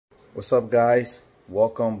What's up, guys?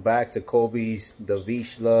 Welcome back to Kobe's the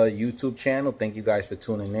Vizsla YouTube channel. Thank you guys for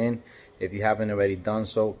tuning in. If you haven't already done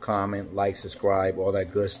so, comment, like, subscribe, all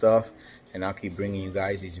that good stuff, and I'll keep bringing you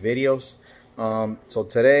guys these videos. So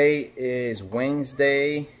today is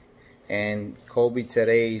Wednesday, and Kobe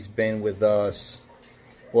today's been with us,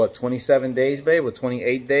 what, 27 days, babe, or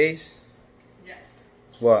 28 days? Yes.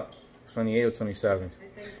 What, 28 or 27?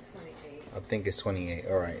 I think 28. I think it's 28.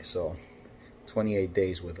 All right, so 28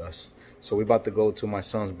 days with us. So we're about to go to my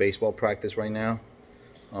son's baseball practice right now,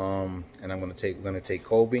 and we're gonna take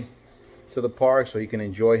Kobe to the park so he can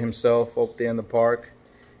enjoy himself up there in the park,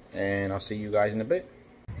 and I'll see you guys in a bit.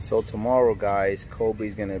 So tomorrow, guys,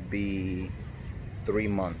 Kobe's gonna be 3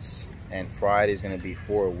 months, and Friday's gonna be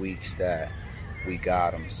 4 weeks that we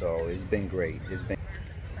got him. So it's been great.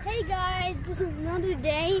 Hey guys, this is another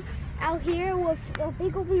day out here with a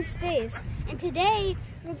big open space, and today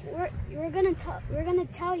we're gonna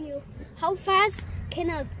tell you how fast can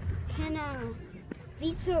a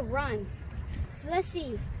Vizsla run. So let's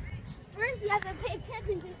see. First, you have to pay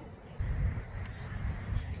attention to him.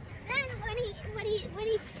 Then when he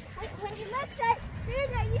looks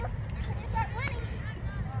stares at you, and you start running,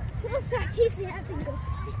 he'll start chasing after you. As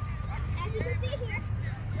you can see here,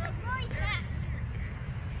 they're really fast.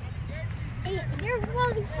 They're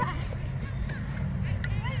really fast.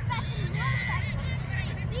 Really fast in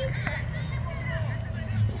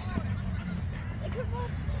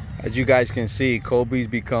As you guys can see, Kobe's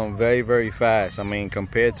become very, very fast. I mean,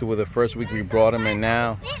 compared to the first week we brought him in,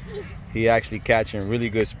 now he actually catching really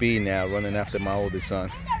good speed now, running after my oldest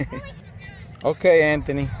son. Okay,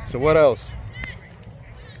 Anthony. So what else?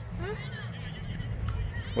 Huh?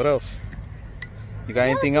 What else? You got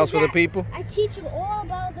anything else for the people? I teach you all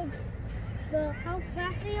about the how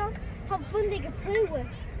fast they are, how fun they can play with.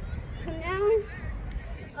 So now,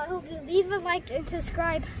 I hope you leave a like and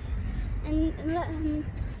subscribe, and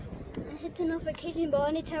hit the notification bell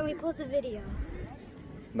anytime we post a video.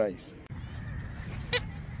 Nice.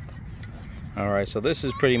 All right, so this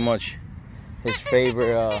is pretty much his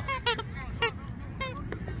favorite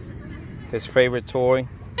toy.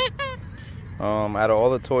 Out of all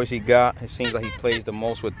the toys he got, it seems like he plays the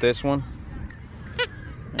most with this one.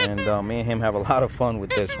 And me and him have a lot of fun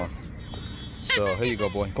with this one. So here you go,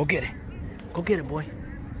 boy. Go get it. Go get it, boy.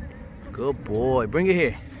 Good boy. Bring it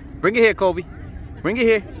here. Bring it here, Kobe. Bring it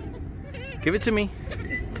here. Give it to me.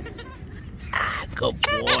 Ah, good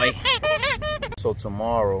boy. So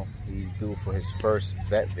tomorrow, he's due for his first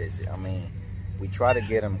vet visit. I mean, we try to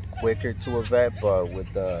get him quicker to a vet, but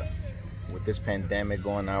with this pandemic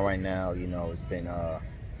going on right now, you know, it's been, I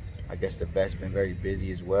guess the vet's been very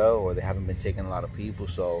busy as well, or they haven't been taking a lot of people.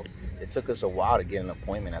 So it took us a while to get an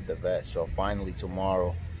appointment at the vet. So finally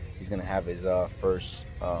tomorrow, he's gonna have his first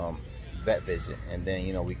vet visit, and then,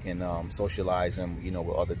 you know, we can socialize him, you know,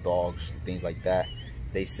 with other dogs and things like that.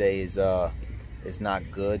 They say it's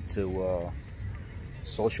not good to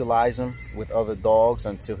socialize him with other dogs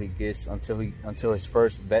until his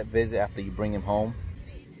first vet visit after you bring him home.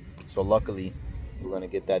 So luckily, we're gonna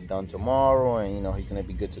get that done tomorrow, and, you know, he's gonna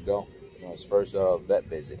be good to go. You know, his first vet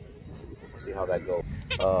visit. We'll see how that goes.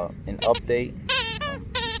 An update: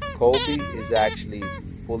 Kobe is actually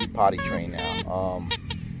fully potty trained now.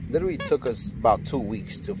 Literally took us about 2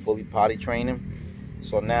 weeks to fully potty train him.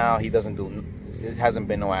 So now it hasn't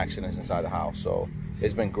been no accidents inside the house. So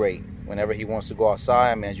it's been great. Whenever he wants to go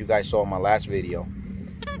outside, I mean, as you guys saw in my last video,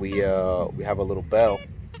 we have a little bell.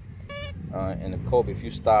 And if Kobe, if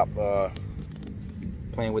you stop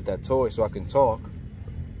playing with that toy so I can talk,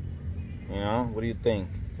 you know, what do you think?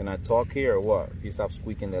 Can I talk here or what? If you stop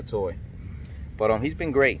squeaking that toy. But he's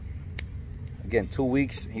been great. Again, 2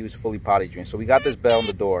 weeks, he was fully potty trained. So we got this bell on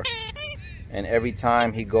the door, and every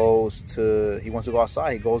time he wants to go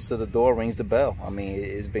outside, he goes to the door, rings the bell. I mean,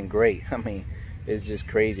 it's been great. I mean, it's just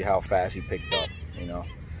crazy how fast he picked up, you know.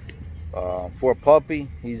 For a puppy,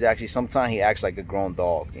 sometimes he acts like a grown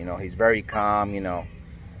dog, you know. He's very calm, you know.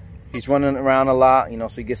 He's running around a lot, you know,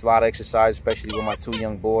 so he gets a lot of exercise, especially with my 2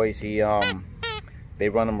 young boys. They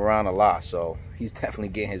run him around a lot, so he's definitely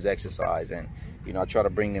getting his exercise. And, you know, I try to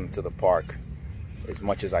bring him to the park as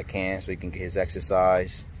much as I can so he can get his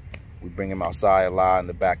exercise. We bring him outside a lot in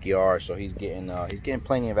the backyard, so he's getting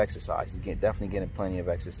plenty of exercise. He's definitely getting plenty of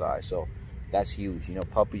exercise. So that's huge. You know,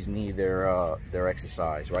 puppies need their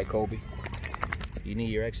exercise, right, Kobe? You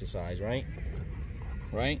need your exercise, right?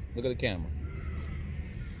 Right? Look at the camera.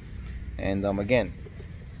 And again,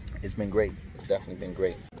 it's been great. It's definitely been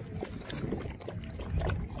great.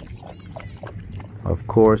 Of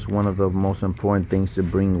course, one of the most important things to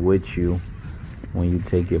bring with you when you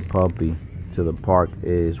take your puppy to the park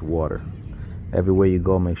is water. everywhere you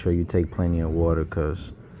go, make sure you take plenty of water,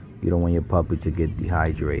 because you don't want your puppy to get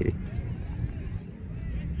dehydrated.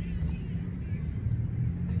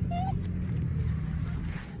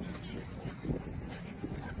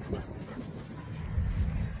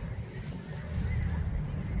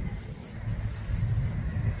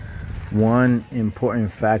 One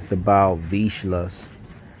important fact about Vizslas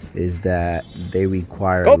is that they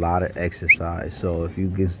require a lot of exercise. So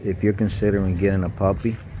if you're considering getting a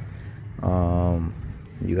puppy,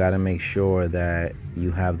 you got to make sure that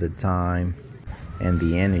you have the time and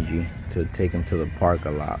the energy to take them to the park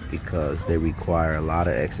a lot, because they require a lot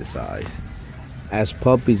of exercise. As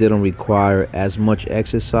puppies, they don't require as much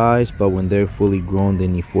exercise, but when they're fully grown, they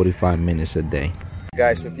need 45 minutes a day.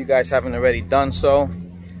 Guys, so if you guys haven't already done so,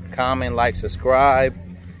 comment, like, subscribe,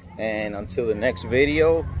 and until the next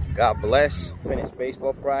video, God bless. Finish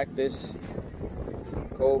baseball practice.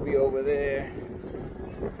 Kobe over there.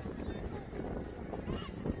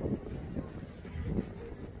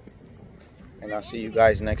 And I'll see you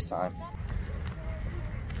guys next time.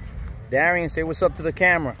 Darian, say what's up to the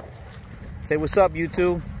camera. Say what's up,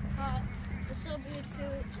 YouTube. What's up,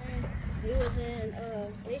 YouTube? And it was in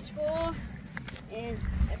baseball, and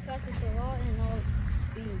I practiced a lot, and I was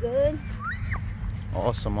being good.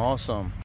 Awesome, awesome.